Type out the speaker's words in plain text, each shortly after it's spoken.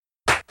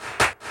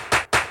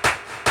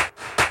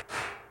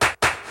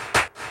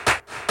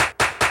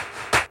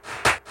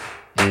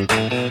Hello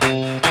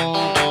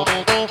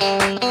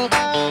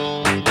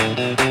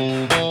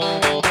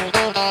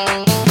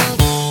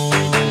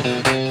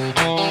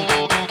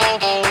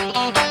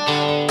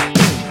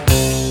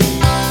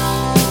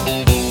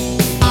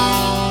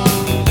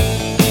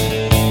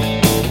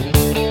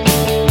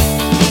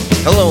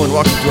and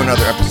welcome to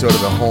another episode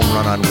of the Home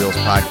Run on Wheels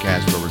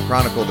podcast, where we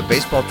chronicle the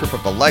baseball trip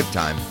of a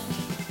lifetime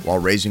while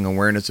raising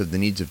awareness of the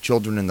needs of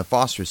children in the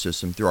foster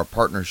system through our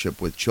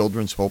partnership with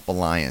Children's Hope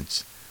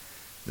Alliance.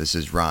 This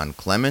is Ron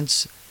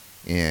Clements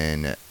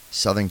in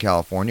Southern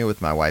California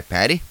with my wife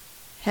Patty.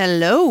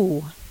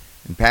 Hello.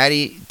 And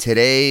Patty,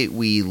 today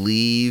we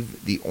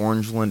leave the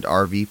Orangeland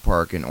RV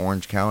Park in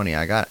Orange County.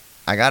 I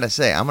gotta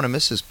say, I'm gonna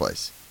miss this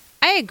place.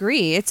 I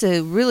agree. It's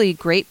a really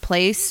great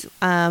place.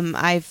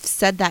 I've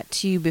said that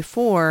to you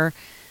before,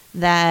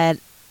 that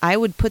I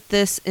would put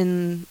this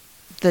in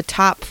the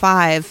top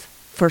 5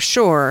 for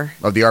sure.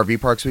 Of the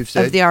RV parks we've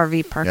stayed? Of the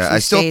RV parks yeah, we've I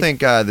still stayed. think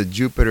the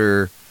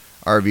Jupiter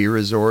RV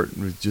Resort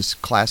with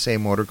just Class A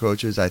motor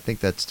coaches, I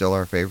think that's still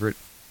our favorite.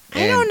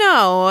 I don't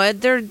know.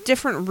 There are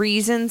different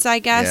reasons, I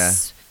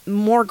guess. Yeah.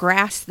 More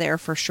grass there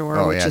for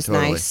sure, which is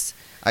totally. nice.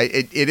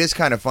 It is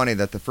kind of funny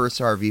that the first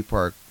RV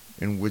park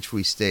in which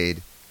we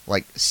stayed,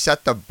 like,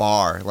 set the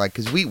bar, like,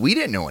 because we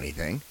didn't know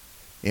anything,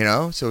 you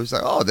know? So it was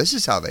like, oh, this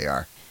is how they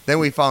are. Then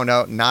we found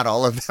out not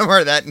all of them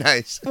are that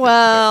nice.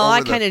 Well,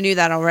 I kind of knew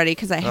that already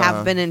because I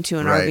have been into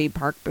an right. RV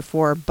park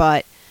before.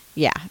 But,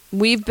 yeah,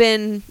 we've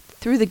been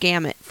through the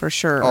gamut for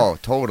sure. Oh,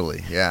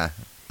 totally, yeah.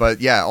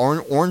 But, yeah,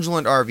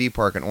 Orangeland RV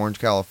Park in Orange,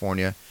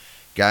 California.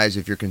 Guys,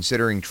 if you're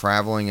considering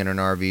traveling in an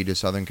RV to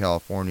Southern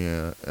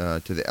California,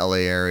 to the LA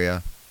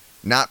area,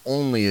 not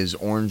only is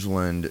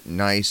Orangeland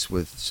nice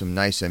with some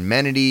nice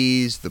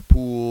amenities, the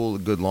pool,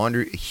 good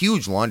laundry, a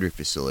huge laundry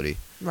facility.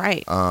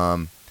 Right.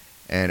 And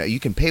you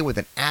can pay with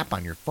an app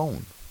on your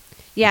phone.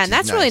 Yeah, and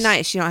that's really nice.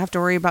 nice. You don't have to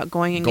worry about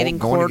going and getting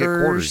going quarters. to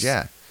get quarters,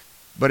 yeah.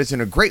 But it's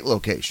in a great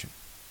location.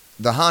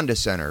 The Honda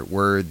Center,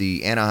 where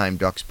the Anaheim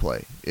Ducks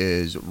play,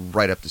 is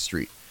right up the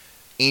street.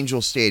 Angel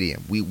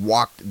Stadium, we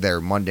walked there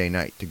Monday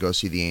night to go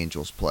see the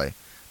Angels play.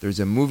 There's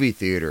a movie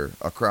theater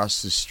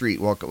across the street,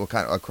 well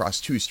kind of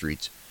across 2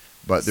 streets.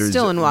 But there's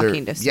still in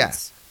walking distance.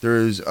 Yes, yeah,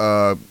 there's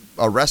a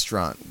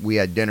restaurant. We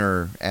had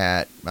dinner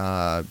at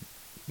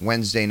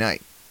Wednesday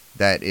night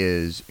that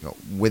is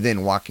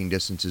within walking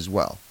distance as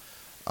well.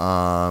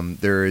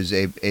 There is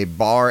a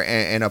bar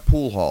and a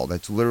pool hall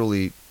that's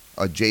literally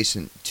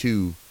adjacent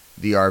to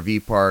the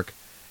RV park,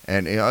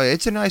 and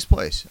it's a nice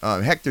place.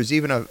 Heck, there's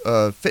even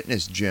a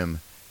fitness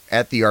gym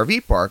at the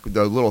RV park,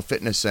 the little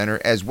fitness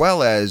center, as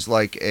well as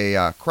like a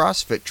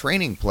CrossFit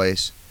training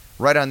place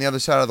right on the other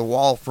side of the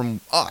wall from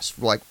us,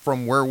 like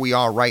from where we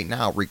are right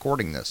now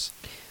recording this.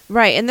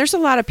 Right, and there's a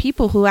lot of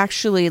people who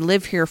actually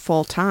live here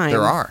full time.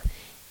 There are.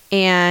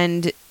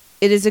 And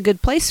it is a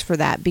good place for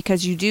that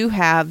because you do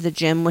have the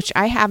gym, which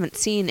I haven't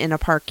seen in a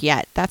park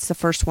yet. That's the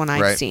first one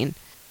I've seen.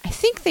 I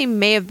think they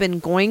may have been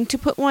going to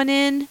put one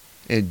in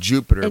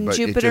Jupiter, but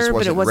it just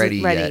wasn't ready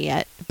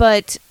yet.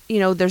 But,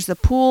 there's the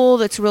pool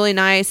that's really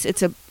nice.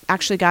 It's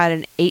actually got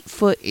an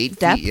 8-foot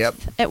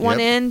depth at one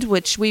end,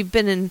 which we've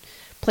been in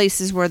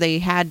places where they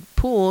had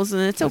pools,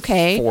 and it's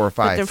okay. 4 or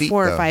 5 they're feet,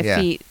 4 or 5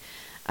 feet.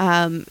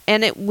 And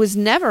it was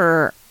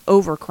never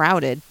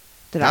overcrowded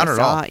that I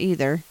saw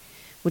either,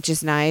 which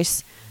is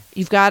nice.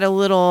 You've got a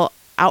little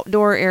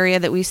outdoor area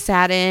that we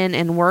sat in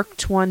and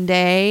worked one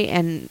day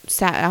and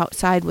sat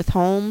outside with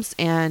Holmes,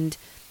 and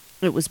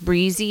it was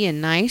breezy and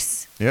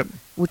nice. Yep.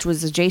 Which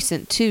was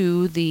adjacent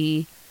to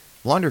the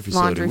laundry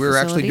facility. We were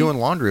actually doing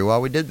laundry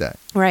while we did that.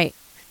 Right.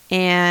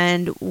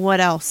 And what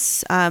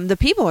else? The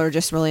people are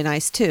just really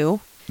nice,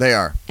 too. They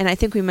are. And I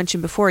think we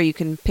mentioned before, you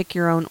can pick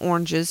your own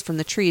oranges from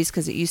the trees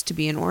because it used to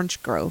be an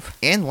orange grove.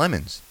 And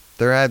lemons.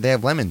 They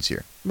have lemons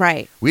here.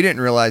 Right. We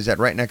didn't realize that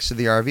right next to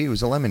the RV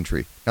was a lemon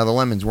tree. Now, the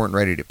lemons weren't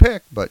ready to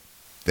pick, but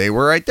they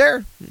were right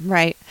there.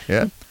 Right.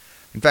 Yeah.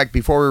 In fact,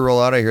 before we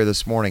roll out of here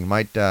this morning,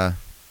 might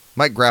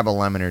grab a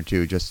lemon or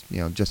two just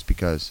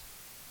because.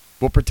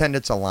 We'll pretend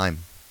it's a lime.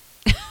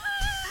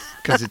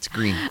 Because it's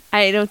green.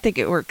 I don't think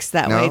it works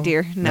that way,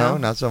 dear. No,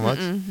 not so much?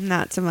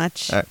 Not so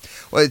much.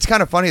 Well, it's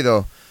kind of funny,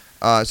 though.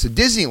 So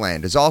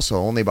Disneyland is also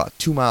only about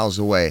 2 miles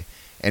away.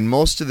 And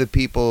most of the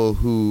people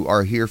who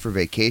are here for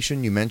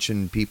vacation, you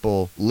mentioned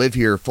people live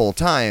here full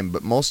time,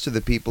 but most of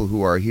the people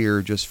who are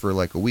here just for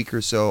like a week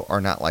or so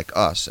are not like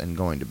us and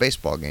going to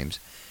baseball games.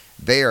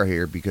 They are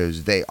here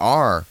because they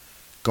are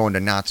going to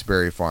Knott's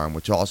Berry Farm,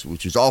 which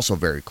is also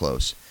very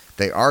close.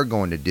 They are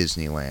going to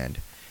Disneyland.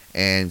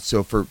 And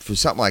so for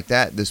something like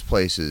that, this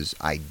place is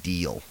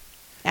ideal.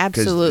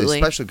 Absolutely.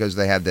 Especially because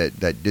they have that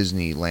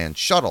Disneyland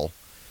shuttle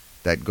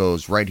that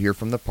goes right here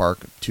from the park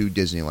to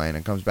Disneyland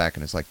and comes back,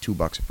 and it's like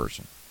 $2 a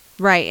person.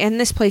 Right, and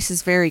this place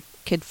is very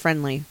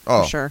kid-friendly,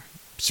 for sure.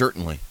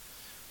 Certainly.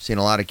 Seen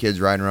a lot of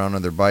kids riding around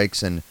on their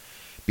bikes, and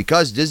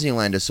because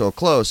Disneyland is so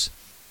close,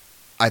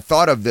 I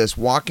thought of this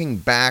walking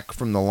back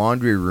from the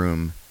laundry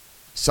room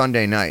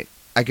Sunday night.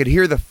 I could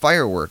hear the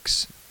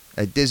fireworks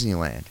at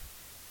Disneyland,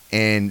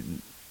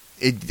 and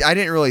I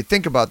didn't really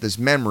think about this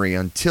memory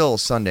until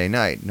Sunday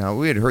night. Now,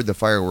 we had heard the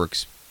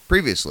fireworks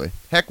previously.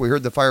 Heck, we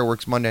heard the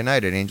fireworks Monday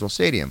night at Angel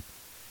Stadium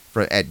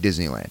at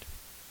Disneyland.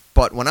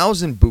 But when I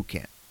was in boot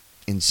camp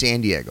in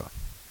San Diego,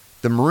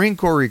 the Marine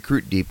Corps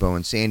Recruit Depot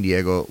in San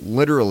Diego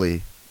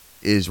literally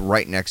is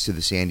right next to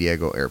the San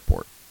Diego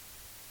airport.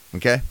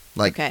 Okay?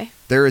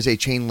 There is a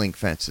chain link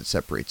fence that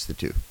separates the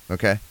two.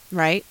 Okay?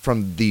 Right.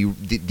 From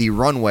the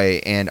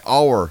runway and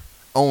our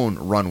own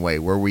runway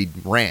where we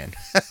ran.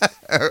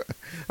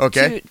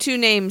 Okay? Two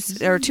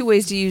names, or two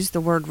ways to use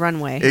the word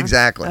runway. Huh?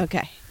 Exactly.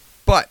 Okay.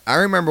 But I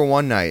remember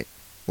one night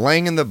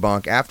laying in the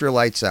bunk after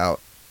lights out,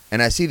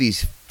 and I see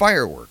these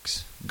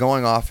fireworks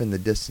going off in the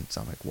distance.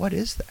 I'm like, what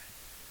is that?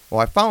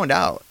 Well, I found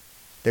out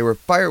they were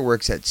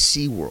fireworks at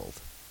SeaWorld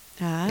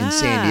in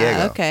San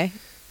Diego. Okay.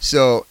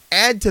 So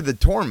add to the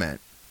torment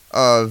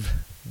of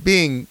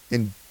being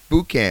in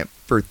boot camp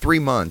for 3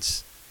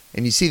 months,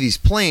 and you see these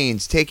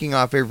planes taking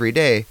off every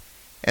day,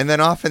 and then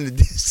off in the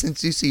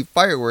distance you see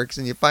fireworks,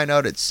 and you find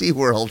out it's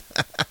SeaWorld.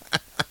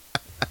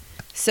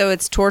 So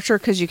it's torture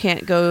because you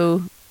can't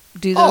go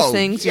do those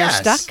things?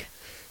 Yes. You're stuck?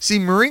 See,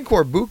 Marine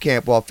Corps boot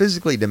camp, while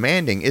physically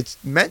demanding,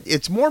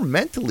 it's more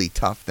mentally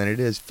tough than it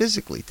is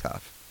physically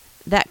tough.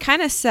 That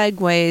kind of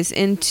segues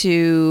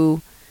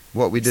into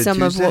what we did some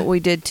Tuesday? of what we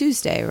did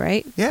Tuesday,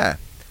 right? Yeah.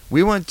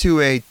 We went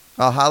to a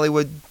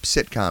Hollywood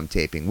sitcom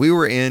taping. We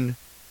were in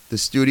the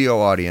studio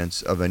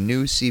audience of a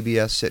new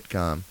CBS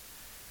sitcom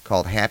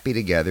called Happy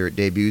Together. It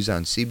debuts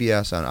on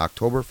CBS on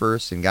October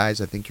 1st. And guys,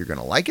 I think you're going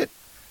to like it.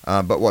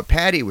 But what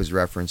Patty was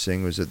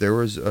referencing was that there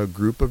was a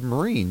group of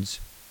Marines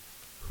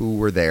who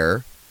were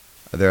there.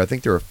 I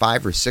think there were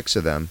 5 or 6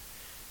 of them.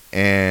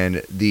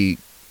 And the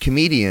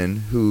comedian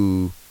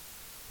who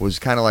was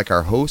kind of like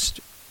our host,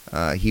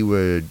 he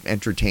would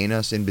entertain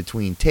us in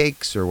between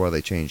takes or while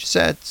they changed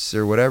sets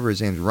or whatever.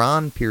 His name's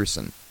Ron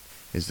Pearson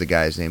is the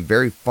guy's name.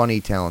 Very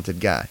funny, talented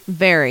guy.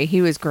 Very.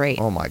 He was great.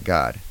 Oh, my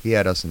God. He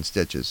had us in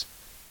stitches.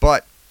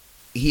 But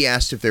he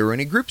asked if there were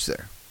any groups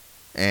there.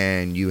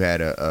 And you had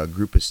a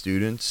group of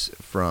students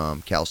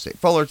from Cal State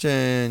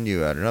Fullerton. You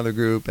had another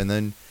group. And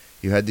then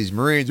you had these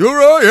Marines. All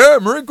right, yeah,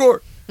 Marine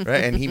Corps.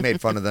 Right? And he made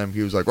fun of them.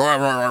 He was like, rah,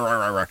 rah, rah,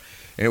 rah, rah.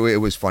 And it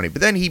was funny.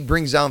 But then he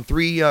brings down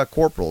 3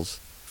 corporals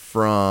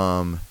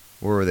from,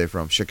 where were they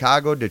from?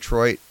 Chicago,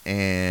 Detroit,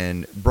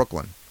 and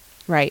Brooklyn.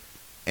 Right.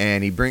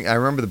 And I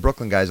remember the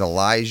Brooklyn guys,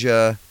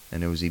 Elijah,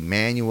 and it was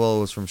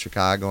Emmanuel was from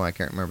Chicago. I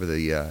can't remember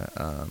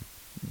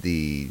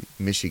the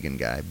Michigan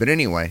guy. But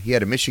anyway, he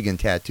had a Michigan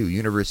tattoo,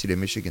 University of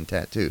Michigan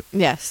tattoo.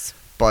 Yes.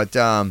 But,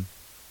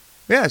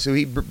 yeah, so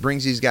he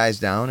brings these guys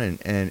down, and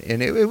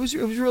it was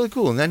really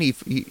cool. And then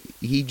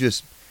he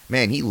just,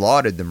 man, he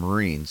lauded the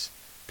Marines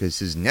because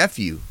his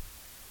nephew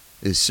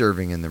is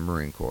serving in the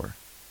Marine Corps.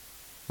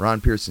 Ron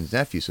Pearson's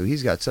nephew, so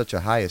he's got such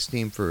a high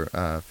esteem for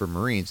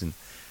Marines, and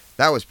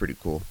that was pretty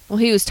cool. Well,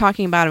 he was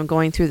talking about him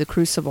going through the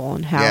crucible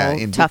and how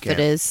tough it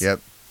is.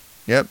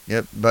 Yep.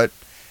 But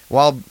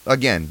while,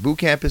 again, boot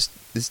camp is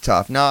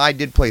tough. Now, I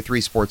did play 3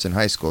 sports in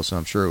high school, so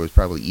I'm sure it was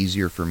probably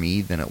easier for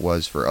me than it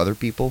was for other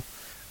people.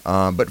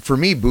 But for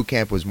me, boot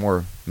camp was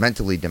more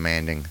mentally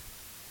demanding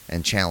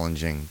and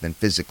challenging than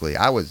physically.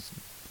 I was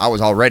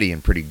already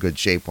in pretty good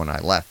shape when I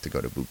left to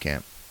go to boot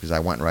camp because I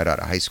went right out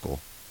of high school.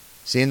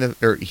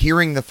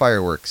 Hearing the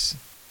fireworks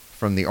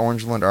from the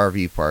Orangeland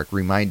RV Park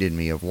reminded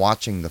me of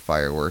watching the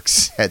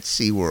fireworks at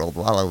SeaWorld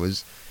while I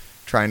was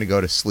trying to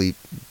go to sleep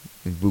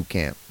in boot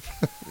camp.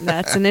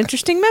 That's an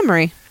interesting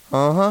memory.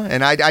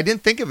 And I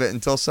didn't think of it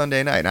until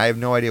Sunday night. I have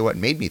no idea what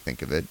made me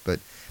think of it, but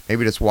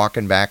maybe just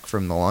walking back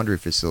from the laundry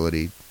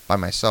facility by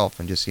myself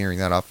and just hearing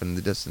that off in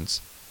the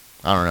distance.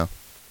 I don't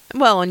know.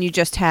 Well, and you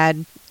just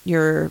had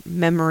your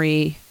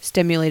memory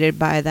stimulated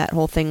by that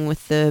whole thing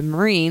with the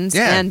Marines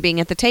and being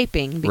at the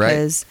taping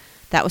because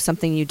that was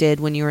something you did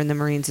when you were in the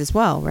Marines as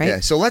well, right? Yeah,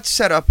 so let's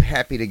set up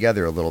Happy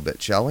Together a little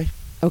bit, shall we?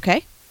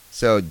 Okay.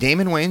 So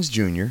Damon Wayans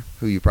Jr.,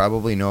 who you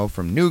probably know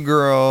from New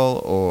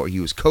Girl, or he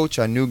was coach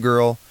on New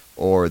Girl,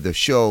 or the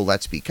show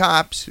Let's Be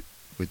Cops,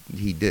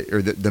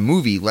 the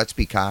movie Let's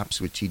Be Cops,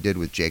 which he did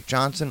with Jake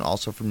Johnson,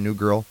 also from New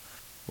Girl.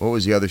 What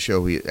was the other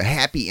show?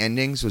 Happy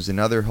Endings was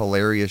another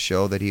hilarious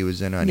show that he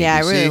was in on ABC. Yeah, I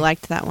really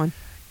liked that one.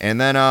 And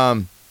then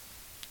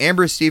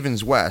Amber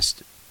Stevens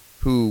West,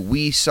 who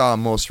we saw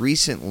most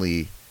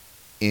recently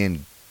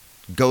in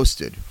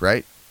Ghosted,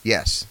 right?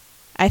 Yes.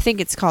 I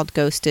think it's called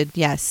Ghosted.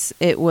 Yes,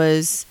 it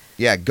was.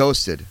 Yeah,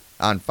 Ghosted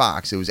on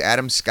Fox. It was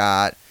Adam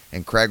Scott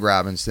and Craig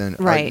Robinson.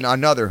 Right.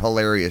 Another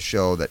hilarious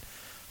show that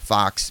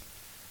Fox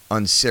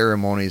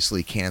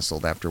unceremoniously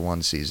canceled after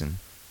 1 season.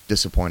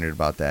 Disappointed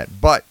about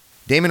that. But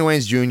Damon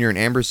Wayans Jr. and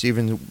Amber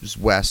Stevens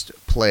West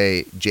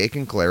play Jake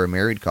and Claire, a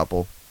married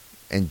couple.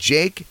 And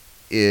Jake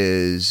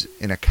is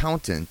an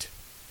accountant,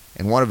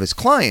 and one of his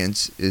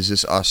clients is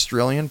this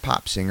Australian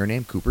pop singer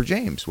named Cooper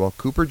James. Well,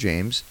 Cooper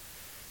James,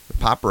 the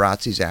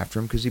paparazzi's after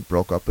him because he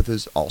broke up with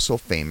his also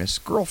famous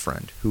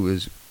girlfriend, who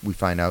we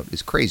find out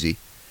is crazy.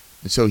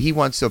 And so he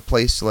wants a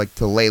place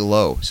to lay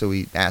low, so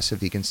he asks if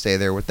he can stay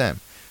there with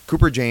them.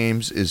 Cooper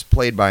James is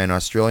played by an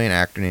Australian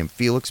actor named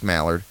Felix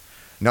Mallard,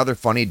 another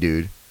funny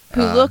dude.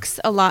 who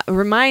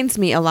reminds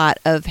me a lot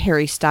of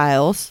Harry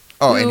Styles.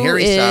 Oh, and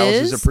Harry Styles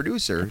is a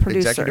producer,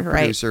 executive right.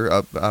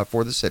 producer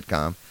for the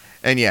sitcom.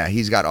 And yeah,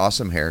 he's got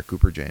awesome hair,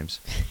 Cooper James.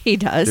 He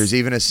does. There's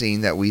even a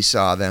scene that we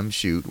saw them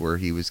shoot where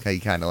he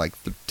kind of like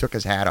took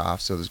his hat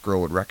off so this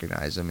girl would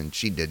recognize him, and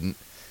she didn't.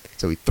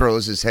 So he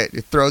throws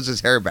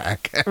his hair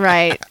back.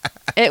 Right.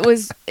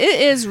 It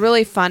is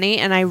really funny,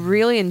 and I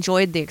really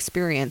enjoyed the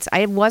experience.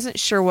 I wasn't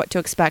sure what to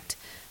expect.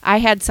 I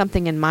had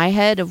something in my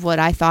head of what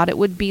I thought it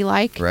would be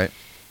like. Right.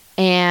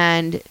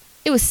 And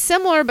it was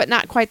similar but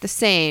not quite the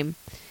same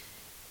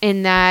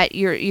in that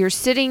you're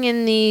sitting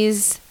in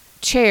these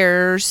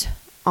chairs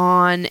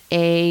on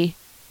a,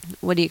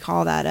 what do you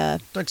call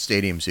that? Like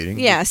stadium seating.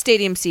 Yeah,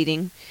 stadium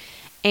seating.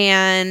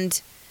 And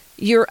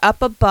you're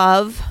up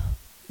above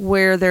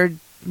where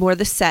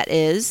the set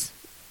is.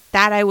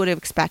 That I would have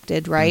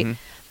expected, right?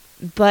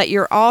 Mm-hmm. But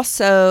you're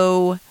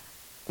also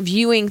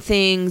viewing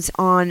things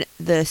on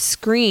the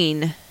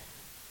screen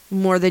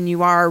more than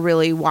you are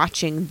really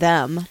watching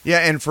them.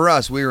 Yeah, and for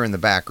us, we were in the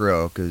back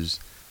row because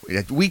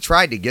we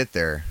tried to get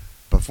there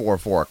before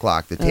 4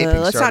 o'clock. The taping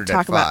let's started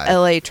not talk at 5.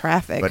 about LA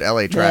traffic. But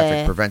LA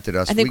traffic prevented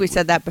us. I think we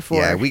said that before.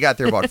 Yeah, we got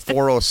there about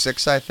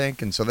 4:06, I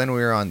think, and so then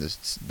we were on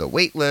the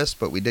wait list,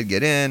 but we did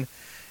get in,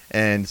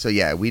 and so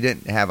yeah, we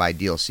didn't have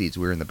ideal seats.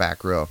 We were in the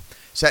back row.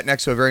 Sat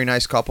next to a very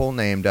nice couple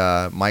named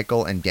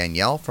Michael and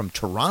Danielle from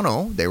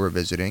Toronto. They were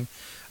visiting.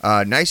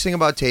 Nice thing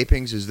about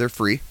tapings is they're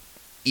free.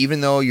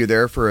 Even though you're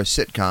there for a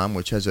sitcom,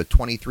 which has a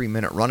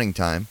 23-minute running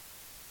time,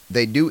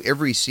 they do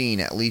every scene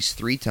at least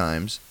 3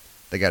 times.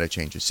 They got to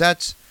change the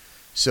sets.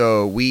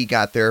 So we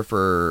got there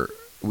about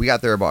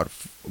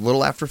a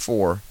little after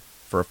 4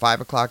 for a 5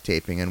 o'clock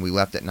taping, and we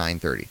left at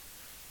 9:30.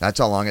 That's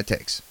how long it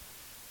takes.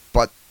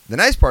 But the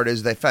nice part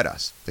is they fed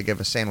us. They gave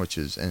us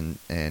sandwiches,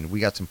 and we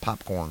got some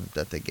popcorn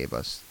that they gave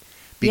us.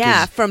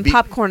 From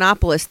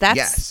Popcornopolis.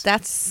 That's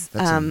nice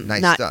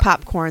not stuff.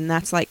 Popcorn.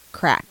 That's like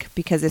crack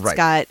because it's right.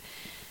 got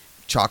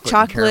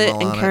chocolate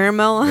and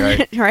caramel on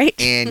it, right?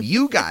 And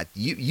you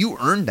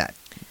earned that.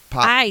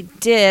 I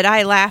did.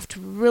 I laughed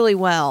really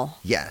well.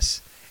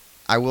 Yes.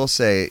 I will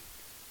say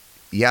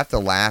you have to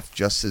laugh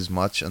just as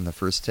much on the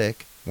first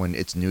take when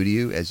it's new to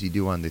you as you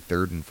do on the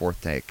third and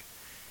fourth take.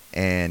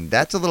 And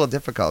that's a little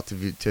difficult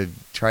to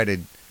try to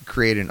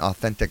create an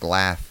authentic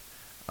laugh.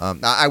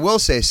 I will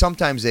say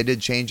sometimes they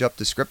did change up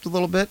the script a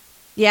little bit.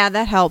 Yeah,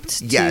 that helped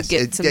to get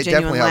some genuine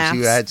definitely laughs. helps.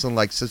 You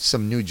had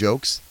some new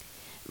jokes.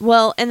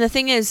 Well, and the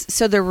thing is,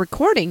 so they're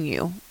recording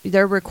you.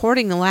 They're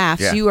recording the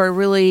laughs. Yeah. You are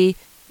really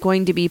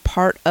going to be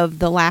part of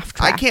the laugh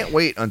track. I can't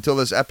wait until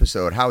this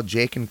episode, How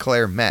Jake and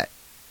Claire Met,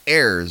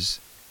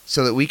 airs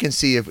so that we can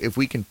see if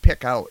we can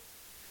pick out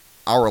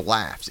our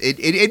laughs.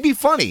 It'd be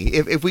funny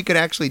if we could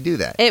actually do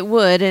that. It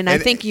would, and I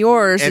think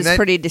yours is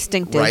pretty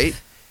distinctive.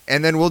 Right?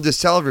 And then we'll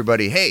just tell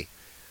everybody, hey,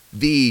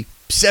 the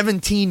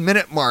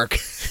 17-minute mark,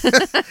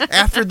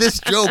 after this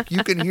joke,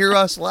 you can hear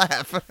us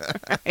laugh.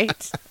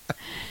 Right.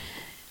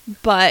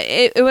 But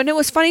it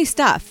was funny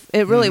stuff.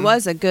 It really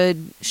was a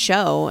good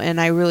show, and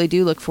I really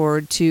do look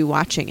forward to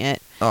watching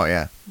it. Oh,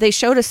 yeah. They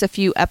showed us a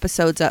few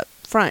episodes up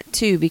front,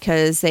 too,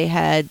 because they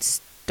had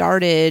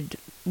started,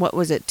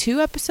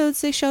 2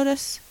 episodes they showed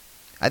us?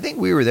 I think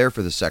we were there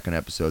for the second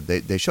episode.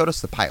 They showed us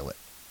the pilot.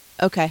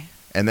 Okay.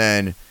 And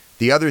then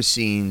the other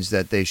scenes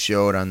that they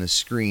showed on the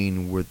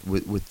screen with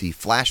the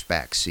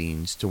flashback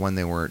scenes to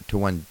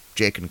when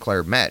Jake and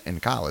Claire met in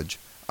college.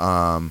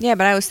 Yeah,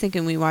 but I was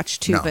thinking we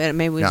watched 2, but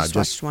maybe we just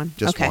watched 1.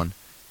 Just okay. 1.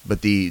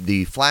 But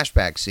the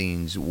flashback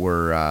scenes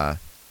were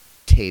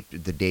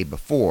taped the day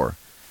before.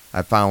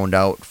 I found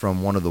out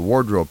from one of the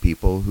wardrobe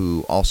people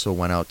who also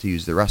went out to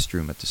use the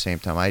restroom at the same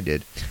time I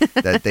did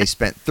that they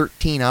spent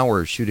 13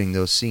 hours shooting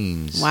those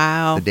scenes.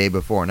 Wow. The day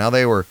before. Now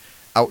they were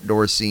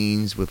outdoor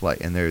scenes with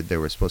and there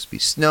was supposed to be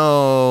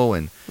snow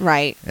and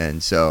right.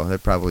 And so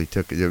that probably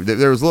took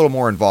there was a little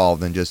more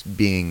involved than just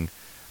being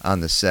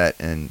on the set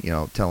and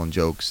telling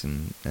jokes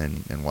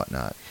and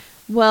whatnot.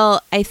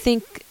 Well, I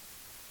think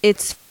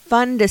it's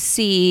fun to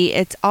see.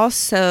 It's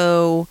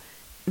also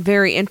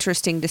very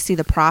interesting to see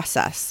the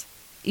process.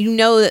 You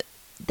know that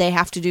they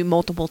have to do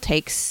multiple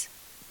takes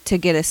to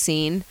get a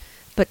scene,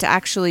 but to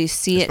actually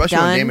see Especially it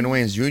done. when Damon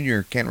Wayans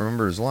Jr. can't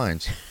remember his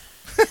lines.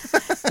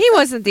 He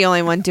wasn't the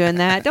only one doing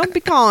that. Don't be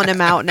calling him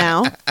out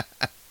now.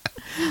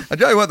 I'll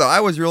tell you what, though, I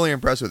was really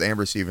impressed with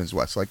Amber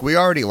Stevens-West. Like, we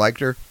already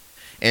liked her.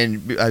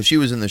 And she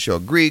was in the show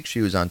Greek.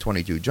 She was on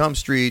 22 Jump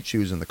Street. She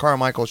was in the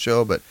Carmichael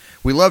Show. But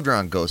we loved her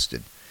on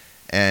Ghosted.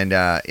 And,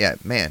 yeah,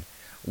 man,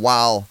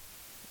 while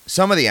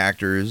some of the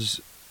actors,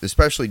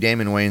 especially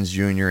Damon Wayans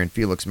Jr. and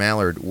Felix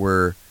Mallard,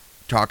 were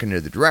talking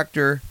to the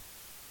director,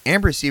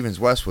 Amber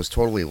Stevens-West was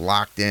totally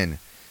locked in.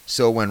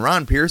 So when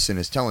Ron Pearson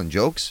is telling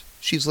jokes,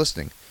 she's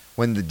listening.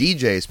 When the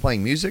DJ is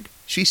playing music,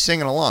 she's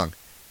singing along.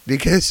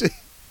 Because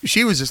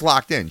she was just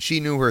locked in.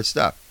 She knew her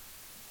stuff.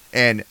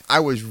 And I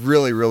was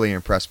really, really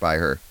impressed by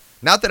her.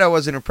 Not that I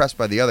wasn't impressed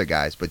by the other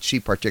guys, but she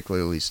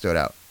particularly stood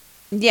out.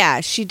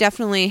 Yeah, she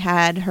definitely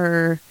had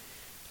her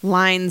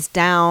lines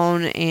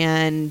down,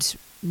 and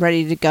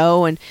ready to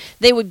go, and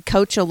they would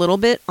coach a little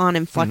bit on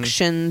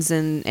inflections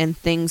and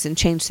things and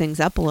change things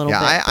up a little bit.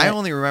 Yeah, I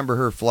only remember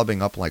her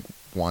flubbing up like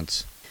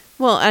once.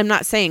 Well, I'm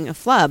not saying a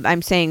flub.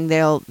 I'm saying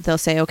they'll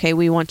say, okay,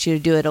 we want you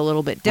to do it a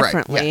little bit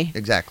differently. Right, yeah,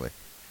 exactly.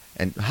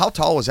 And how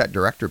tall was that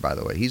director, by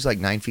the way? He's like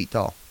 9 feet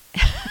tall.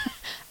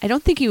 I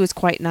don't think he was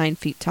quite 9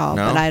 feet tall,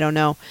 no? but I don't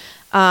know.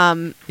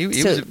 He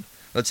was.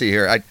 Let's see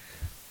here.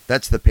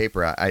 That's the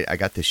paper. I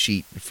got the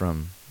sheet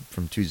from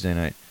Tuesday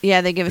night.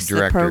 Yeah, they give us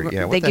the program.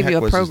 Yeah, they give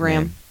you a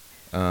program.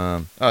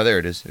 There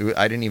it is.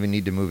 I didn't even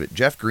need to move it.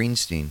 Jeff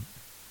Greenstein.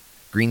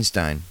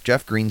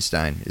 Jeff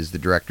Greenstein is the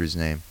director's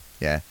name.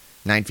 Yeah,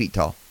 9 feet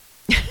tall.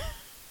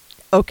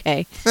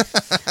 Okay.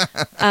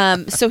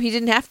 So he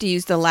didn't have to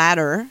use the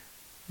ladder.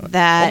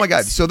 That oh my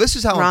God! So this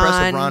is how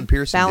impressive Ron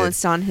Pearson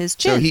balanced did. on his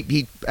chin. So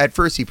he at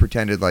first he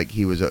pretended like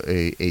he was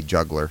a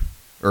juggler,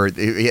 or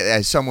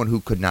as someone who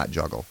could not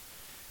juggle.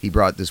 He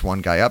brought this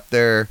one guy up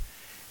there,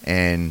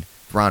 and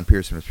Ron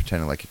Pearson was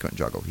pretending like he couldn't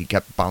juggle. He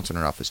kept bouncing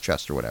it off his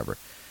chest or whatever.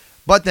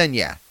 But then,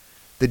 yeah,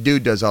 the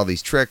dude does all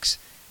these tricks,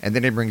 and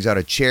then he brings out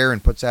a chair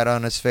and puts that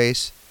on his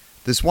face.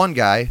 This one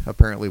guy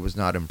apparently was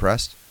not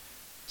impressed.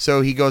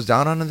 So he goes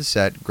down onto the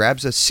set,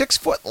 grabs a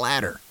 6-foot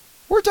ladder.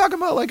 We're talking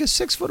about like a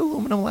 6-foot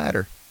aluminum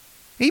ladder.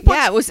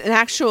 Yeah, it was an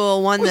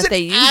actual one that they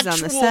used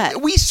on the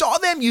set. We saw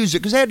them use it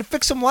because they had to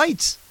fix some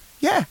lights.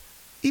 Yeah.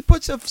 He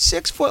puts a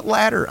 6-foot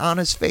ladder on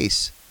his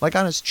face, like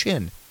on his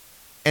chin,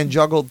 and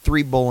juggled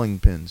 3 bowling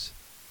pins.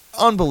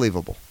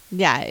 Unbelievable.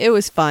 Yeah, it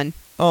was fun.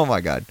 Oh,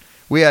 my God.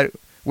 We had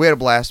a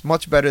blast.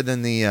 Much better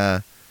than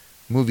the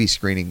movie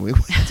screening we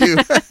went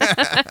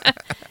to.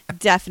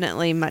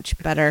 Definitely much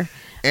better.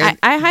 I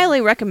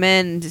highly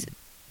recommend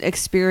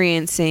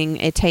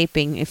experiencing a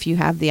taping if you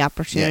have the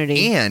opportunity.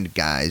 Yeah, and,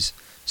 guys,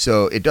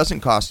 so it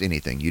doesn't cost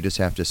anything. You just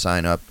have to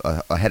sign up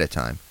ahead of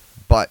time.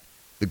 But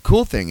the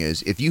cool thing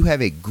is, if you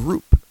have a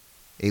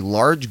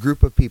large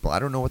group of people, I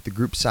don't know what the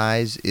group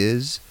size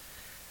is,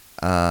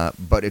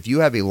 but if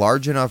you have a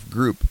large enough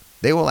group,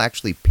 they will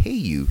actually pay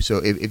you. So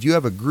if you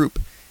have a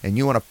group and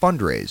you want to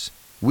fundraise,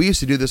 we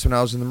used to do this when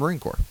I was in the Marine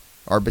Corps.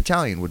 Our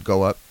battalion would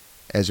go up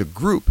as a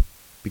group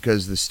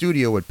because the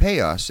studio would pay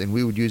us, and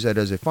we would use that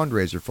as a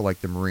fundraiser for like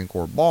the Marine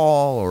Corps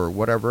Ball or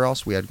whatever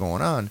else we had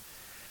going on.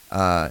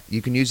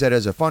 You can use that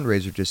as a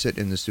fundraiser to sit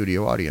in the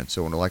studio audience.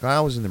 So when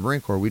I was in the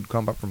Marine Corps, we'd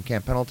come up from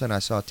Camp Pendleton. I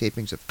saw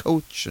tapings of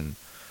Coach and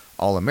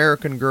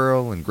All-American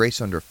Girl and Grace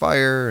Under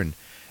Fire and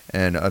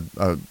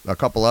a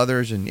couple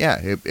others. And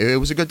yeah, it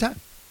was a good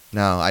time.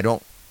 Now, I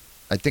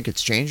think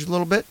it's changed a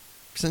little bit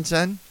since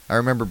then. I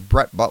remember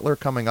Brett Butler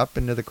coming up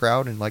into the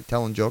crowd and like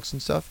telling jokes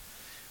and stuff.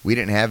 We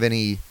didn't have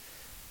any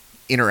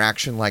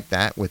interaction like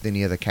that with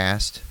any of the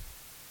cast.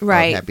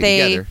 Right. Happy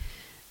Together.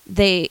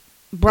 They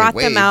brought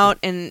them out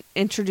and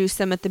introduced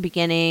them at the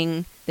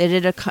beginning. They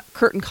did a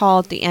curtain call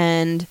at the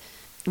end.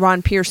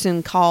 Ron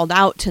Pearson called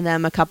out to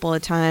them a couple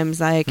of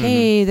times like,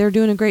 hey, they're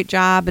doing a great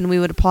job, and we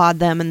would applaud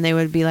them, and they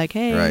would be like,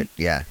 hey, right,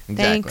 yeah, exactly.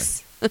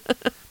 Thanks.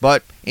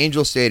 But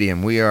Angel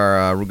Stadium,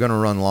 we're going to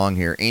run long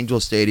here. Angel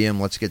Stadium,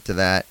 let's get to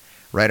that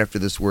right after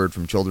this word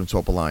from Children's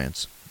Hope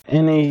Alliance.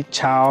 Any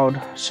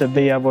child should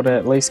be able to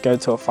at least go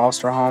to a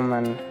foster home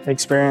and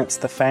experience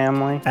the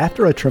family.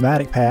 After a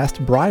traumatic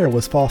past, Briar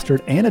was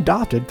fostered and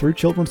adopted through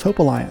Children's Hope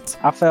Alliance.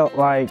 I felt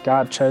like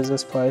God chose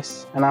this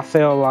place, and I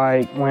feel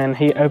like when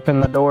He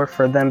opened the door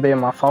for them being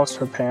my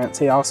foster parents,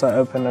 He also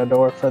opened the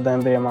door for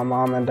them being my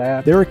mom and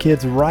dad. There are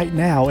kids right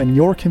now in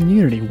your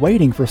community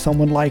waiting for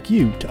someone like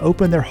you to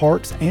open their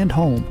hearts and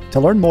home. To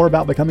learn more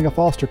about becoming a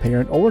foster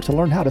parent or to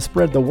learn how to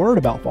spread the word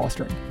about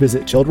fostering,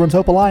 visit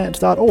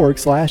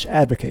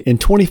childrenshopealliance.org/advocate. In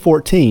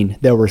 2014,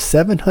 there were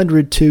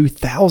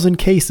 702,000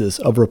 cases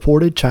of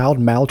reported child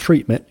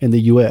maltreatment in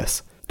the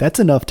U.S.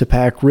 That's enough to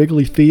pack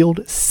Wrigley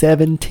Field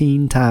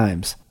 17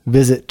 times.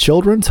 Visit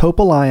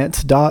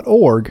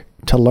childrenshopealliance.org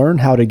to learn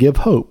how to give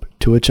hope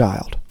to a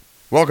child.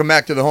 Welcome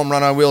back to the Home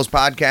Run on Wheels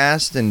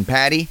podcast. And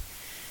Patty,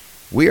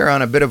 we are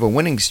on a bit of a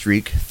winning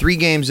streak. 3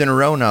 games in a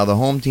row now. The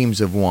home teams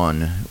have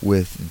won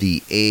with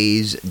the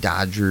A's,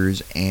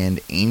 Dodgers, and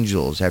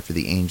Angels after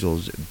the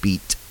Angels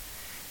beat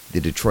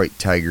the Detroit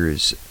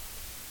Tigers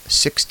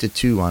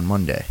 6-2 on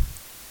Monday.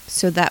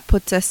 So that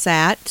puts us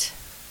at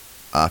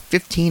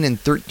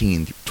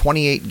 15-13,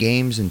 28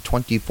 games in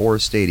 24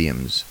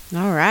 stadiums.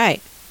 All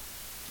right.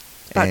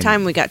 About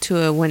time we got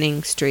to a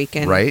winning streak,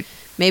 and right?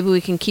 Maybe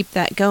we can keep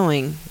that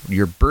going.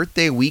 Your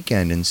birthday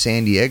weekend in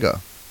San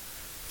Diego,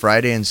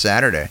 Friday and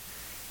Saturday.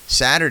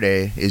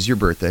 Saturday is your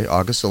birthday,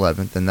 August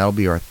 11th, and that'll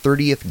be our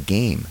 30th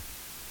game,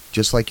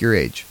 just like your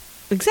age.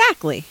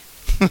 Exactly.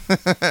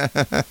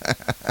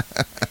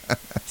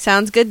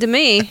 Sounds good to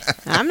me.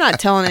 I'm not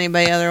telling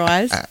anybody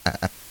otherwise.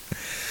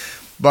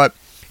 But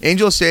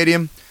Angel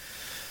Stadium,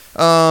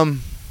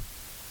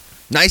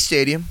 nice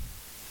stadium.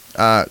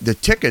 The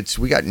tickets,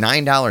 we got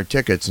 $9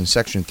 tickets in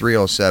Section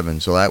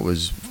 307, so that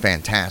was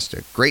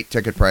fantastic. Great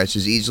ticket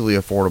prices, easily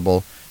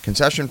affordable.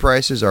 Concession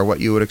prices are what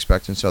you would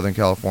expect in Southern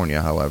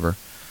California, however.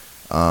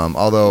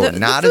 Although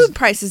the food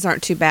prices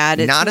aren't too bad.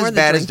 It's not more as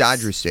bad drinks. as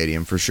Dodger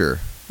Stadium, for sure.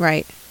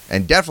 Right.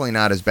 And definitely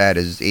not as bad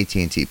as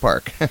AT&T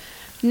Park.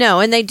 No,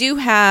 and they do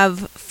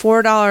have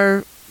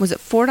 $4. Was it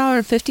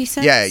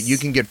 $4.50? Yeah, you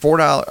can get $4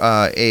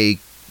 a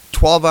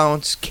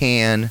 12-ounce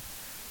can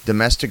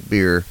domestic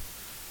beer,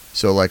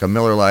 so like a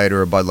Miller Lite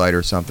or a Bud Light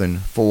or something,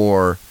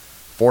 for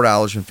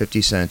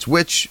 $4.50,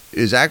 which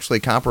is actually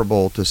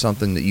comparable to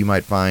something that you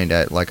might find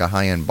at like a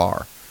high-end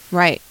bar.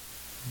 Right.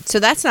 So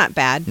that's not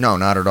bad. No,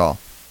 not at all.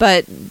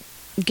 But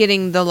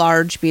getting the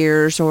large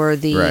beers or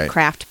the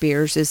craft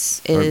beers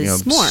is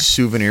more.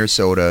 Souvenir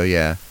soda,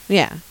 yeah.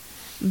 Yeah.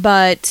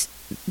 But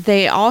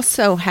they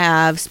also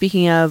have,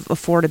 speaking of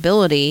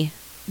affordability,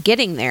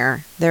 getting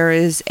there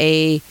is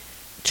a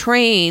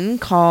train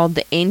called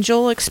the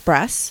Angel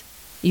Express.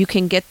 You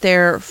can get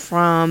there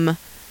from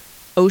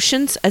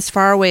as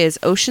far away as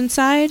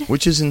Oceanside.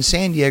 Which is in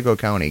San Diego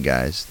County,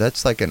 guys.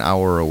 That's like an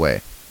hour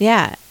away.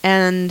 Yeah.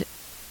 And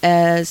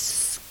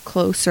as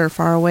close or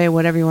far away,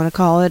 whatever you want to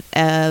call it,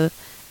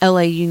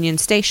 LA Union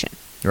Station.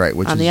 Right.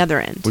 Which on the other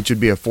end. Which would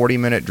be a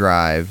 40-minute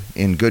drive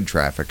in good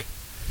traffic.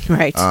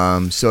 Right.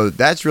 So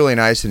that's really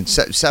nice. And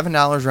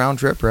 $7 round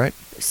trip, right?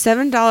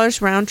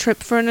 $7 round trip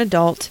for an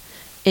adult.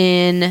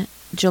 In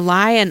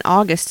July and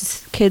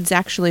August, kids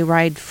actually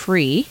ride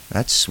free.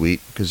 That's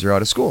sweet because they're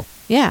out of school.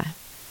 Yeah.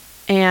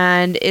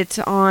 And it's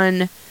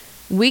on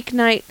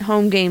weeknight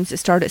home games that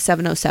start at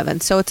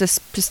 7:07. So it's a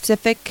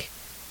specific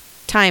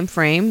time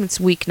frame. It's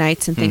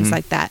weeknights and things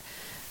like that.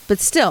 But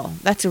still,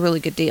 that's a really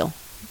good deal.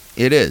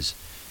 It is.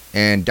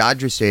 And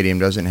Dodger Stadium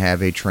doesn't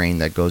have a train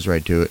that goes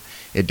right to it.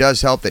 It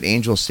does help that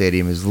Angel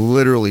Stadium is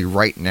literally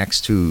right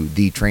next to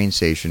the train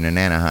station in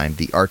Anaheim,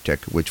 the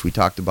Arctic, which we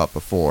talked about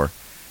before.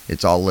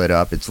 It's all lit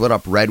up. It's lit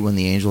up red when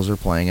the Angels are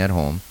playing at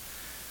home.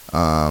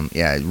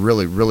 Yeah,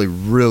 really, really,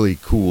 really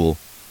cool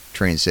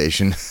train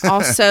station.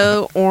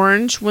 Also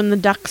orange when the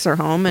Ducks are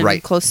home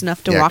and close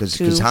enough to walk to.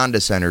 Because Honda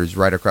Center is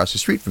right across the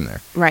street from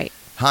there. Right.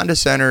 Honda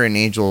Center and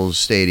Angels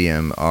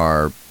Stadium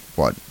are,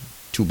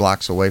 2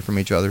 blocks away from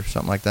each other,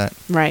 something like that?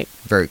 Right.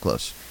 Very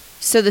close.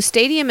 So the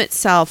stadium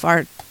itself,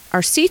 our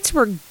seats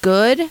were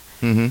good,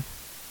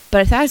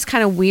 but I thought it was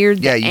kind of weird.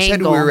 Yeah, you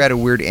said we were at a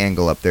weird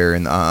angle up there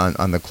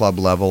on the club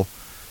level.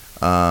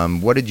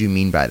 What did you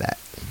mean by that?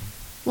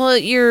 Well,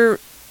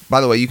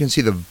 By the way, you can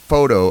see the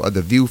photo of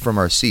the view from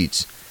our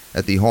seats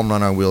at the Home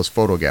Run on Wheels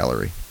photo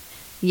gallery.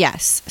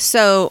 Yes.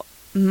 So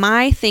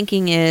my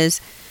thinking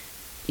is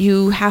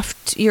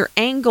you're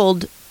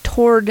angled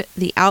toward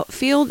the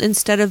outfield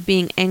instead of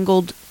being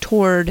angled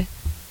toward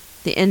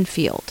the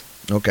infield.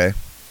 Okay.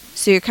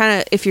 So you're kind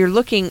of, if you're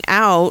looking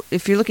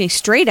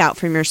straight out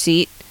from your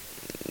seat,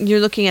 you're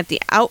looking at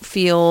the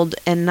outfield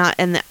and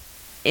the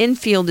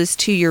infield is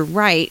to your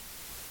right.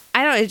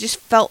 I don't know, it just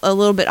felt a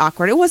little bit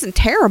awkward. It wasn't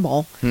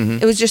terrible.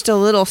 It was just a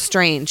little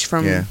strange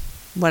from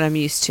what I'm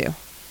used to.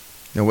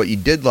 Now, what you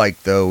did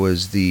like, though,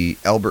 was the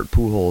Albert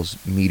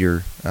Pujols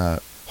meter,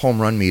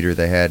 home run meter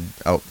they had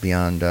out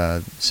beyond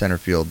center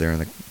field there in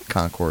the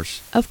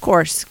concourse. Of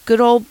course. Good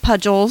old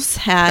Pudgels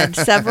had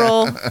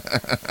several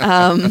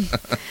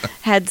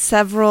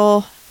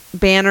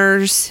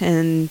banners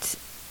and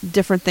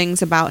different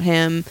things about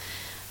him.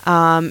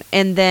 And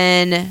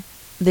then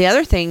the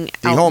other thing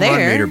out there... The home run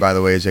meter, by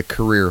the way, is a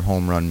career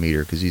home run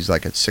meter because he's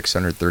like at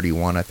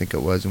 631, I think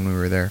it was, when we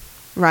were there.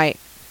 Right.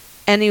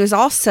 And he was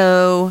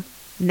also...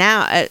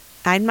 Now,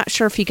 I'm not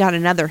sure if he got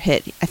another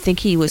hit. I think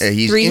he was 3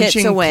 hits away. He's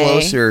inching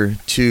closer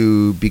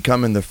to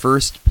becoming the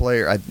first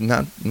player.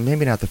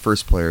 Maybe not the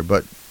first player,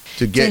 but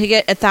to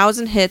get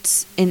 1,000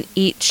 hits in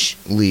each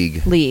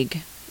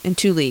league in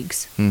 2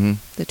 leagues.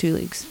 The 2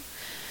 leagues.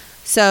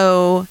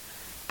 So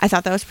I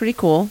thought that was pretty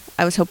cool.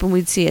 I was hoping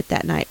we'd see it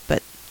that night,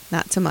 but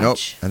not so much. Nope.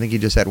 I think he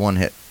just had 1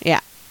 hit.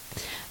 Yeah,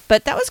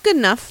 but that was good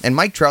enough. And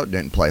Mike Trout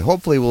didn't play.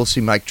 Hopefully, we'll see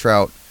Mike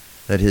Trout.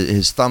 That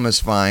his thumb is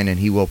fine,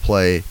 and he will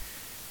play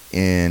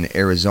in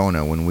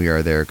Arizona when we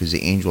are there because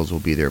the Angels will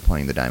be there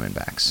playing the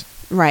Diamondbacks.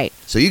 Right.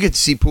 So you get to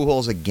see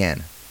Pujols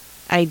again.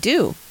 I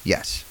do.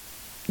 Yes.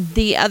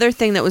 The other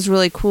thing that was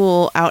really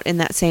cool out in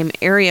that same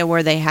area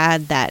where they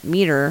had that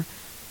meter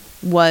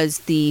was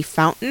the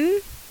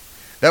fountain.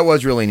 That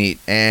was really neat.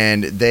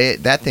 And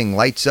that thing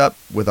lights up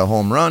with a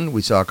home run.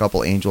 We saw a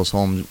couple Angels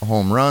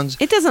home runs.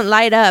 It doesn't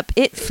light up.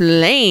 It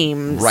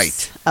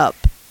flames up.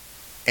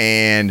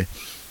 And...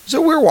 So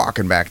we're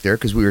walking back there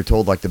because we were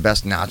told like the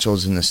best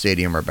nachos in the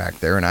stadium are back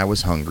there, and I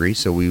was hungry,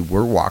 so we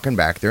were walking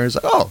back there. And it's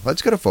like, oh,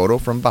 let's get a photo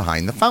from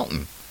behind the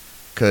fountain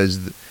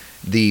because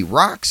the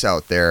rocks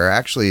out there are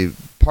actually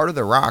part of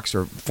the rocks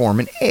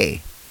form an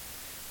A,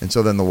 and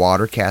so then the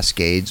water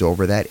cascades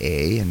over that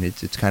A, and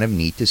it's kind of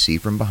neat to see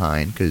from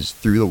behind because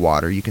through the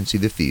water you can see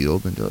the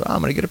field. And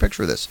I'm gonna get a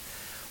picture of this.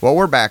 Well,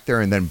 we're back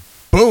there, and then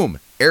boom,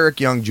 Eric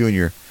Young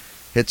Jr.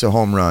 hits a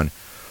home run.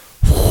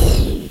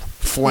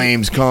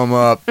 Flames come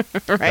up.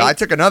 Right. I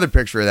took another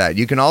picture of that.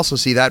 You can also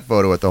see that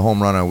photo at the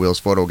Home Run on Wheels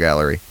photo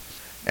gallery.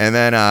 And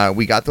then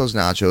we got those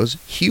nachos.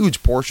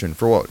 Huge portion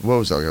for what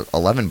was it, like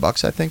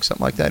 $11, I think,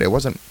 something like that. It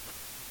was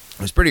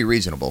pretty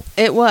reasonable.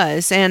 It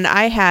was. And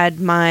I had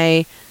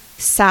my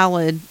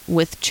salad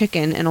with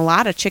chicken and a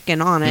lot of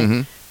chicken on it.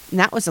 And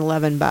that was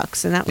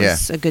 $11. And that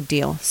was a good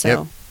deal.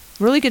 So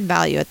really good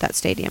value at that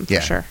stadium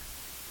for sure.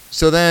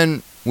 So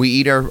then we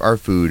eat our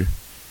food,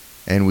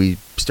 and we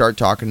start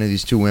talking to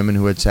these two women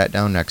who had sat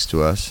down next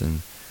to us,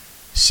 and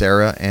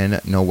Sarah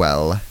and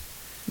Noelle.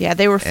 Yeah,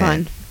 they were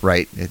fun.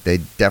 Right. They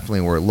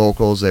definitely were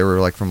locals. They were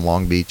like from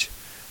Long Beach.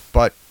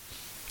 But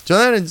so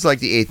then it's like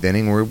the 8th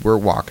inning. We're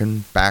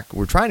walking back.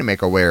 We're trying to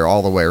make our way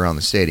all the way around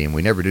the stadium.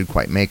 We never did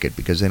quite make it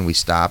because then we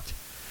stopped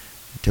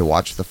to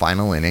watch the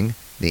final inning.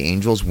 The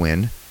Angels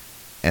win.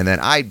 And then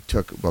I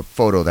took a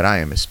photo that I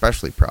am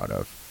especially proud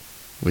of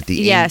with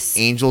the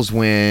Angels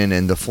win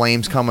and the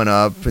flames coming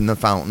up in the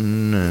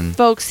fountain. And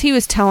folks, he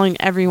was telling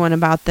everyone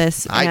about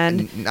this.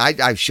 And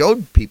I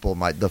showed people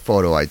the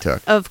photo I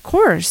took. Of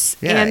course.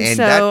 Yeah, and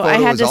so that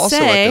photo was also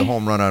at the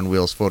Home Run on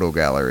Wheels photo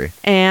gallery.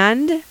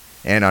 And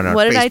on our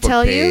what Facebook did I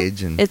tell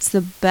page. You? It's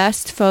the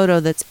best photo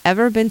that's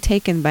ever been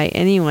taken by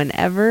anyone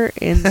ever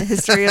in the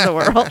history of the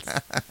world.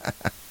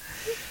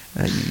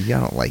 I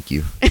don't like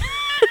you.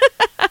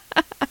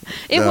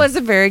 It was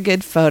a very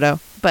good photo,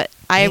 but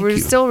I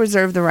still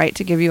reserve the right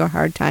to give you a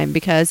hard time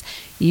because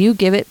you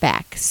give it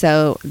back.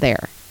 So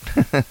there.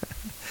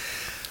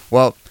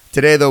 Well,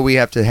 today, though, we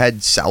have to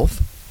head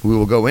south. We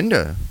will go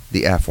into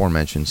the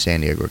aforementioned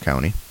San Diego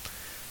County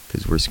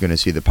because we're going to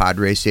see the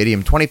Padres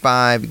Stadium.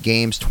 25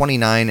 games,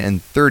 29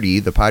 and 30.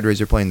 The Padres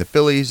are playing the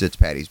Phillies. It's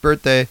Patty's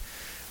birthday.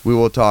 We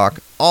will talk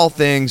all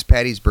things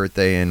Patty's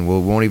birthday, and we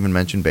won't even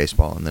mention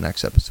baseball in the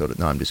next episode.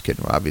 No, I'm just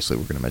kidding. Obviously,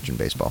 we're going to mention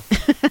baseball.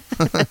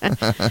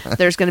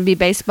 There's going to be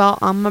baseball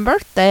on my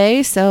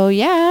birthday, so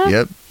yeah.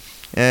 Yep.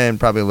 And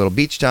probably a little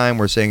beach time.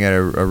 We're staying at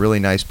a really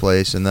nice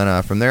place. And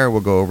then from there, we'll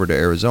go over to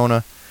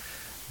Arizona.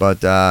 But,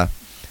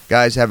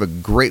 guys, have a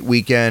great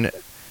weekend.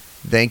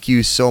 Thank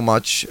you so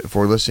much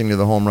for listening to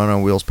the Home Run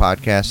on Wheels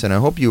podcast. And I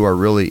hope you are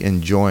really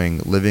enjoying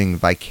living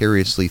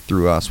vicariously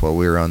through us while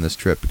we're on this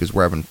trip because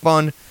we're having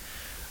fun.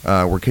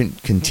 We're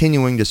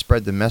continuing to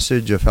spread the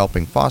message of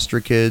helping foster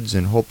kids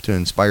and hope to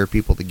inspire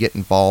people to get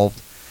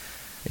involved.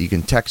 You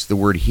can text the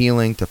word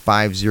healing to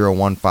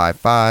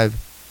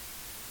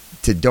 50155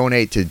 to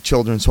donate to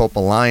Children's Hope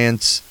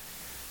Alliance.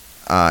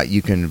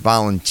 You can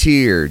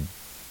volunteer,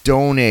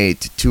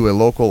 donate to a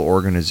local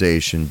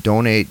organization,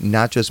 donate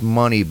not just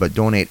money, but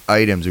donate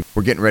items.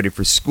 We're getting ready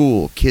for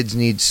school. Kids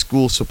need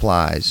school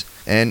supplies.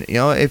 And,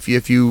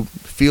 if you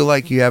feel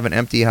like you have an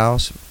empty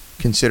house,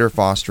 consider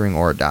fostering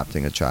or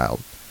adopting a child.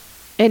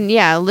 And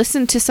yeah,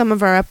 listen to some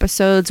of our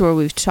episodes where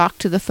we've talked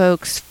to the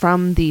folks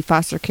from the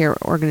foster care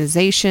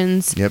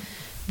organizations. Yep.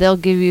 They'll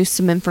give you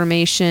some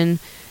information.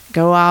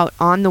 Go out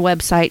on the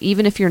website.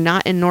 Even if you're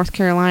not in North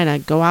Carolina,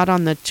 go out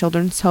on the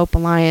Children's Hope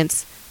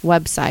Alliance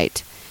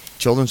website.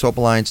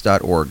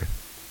 childrenshopealliance.org.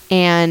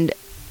 And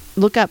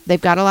look up.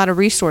 They've got a lot of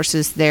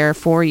resources there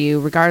for you,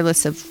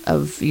 regardless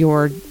of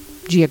your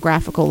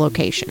geographical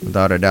location.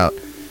 Without a doubt.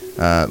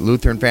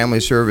 Lutheran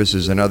Family Service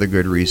is another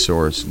good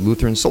resource.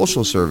 Lutheran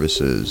Social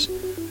Services,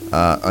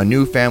 A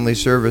New Family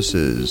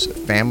Services,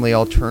 Family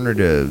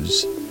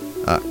Alternatives,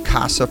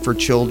 CASA for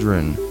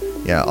Children.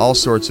 Yeah, all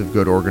sorts of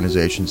good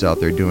organizations out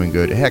there doing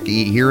good. Heck,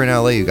 here in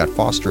LA, you got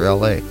Foster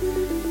LA.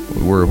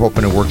 We're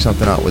hoping to work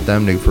something out with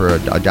them for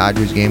a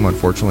Dodgers game.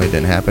 Unfortunately, it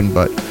didn't happen,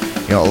 but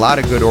a lot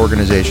of good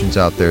organizations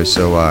out there.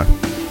 So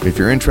if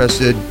you're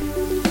interested,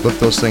 look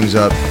those things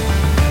up,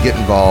 get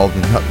involved,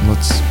 and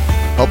let's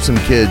help some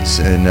kids,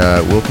 and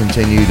we'll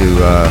continue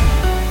to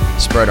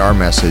spread our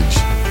message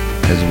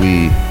as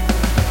we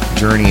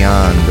journey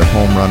on the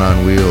Home Run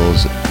on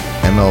Wheels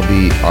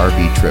MLB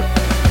RV trip.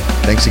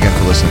 Thanks again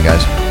for listening,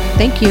 guys.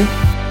 Thank you.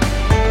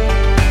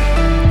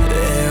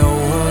 There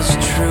was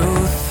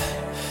truth,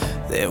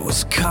 there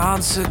was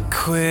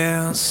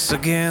consequence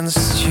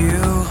against you.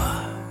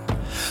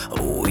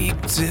 A weak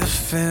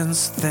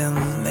defense,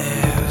 then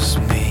there's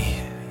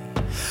me.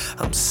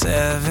 I'm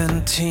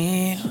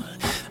 17,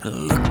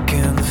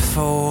 looking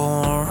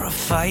for a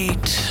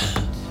fight.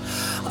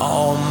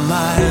 All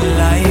my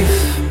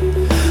life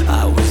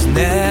I was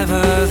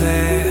never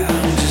there.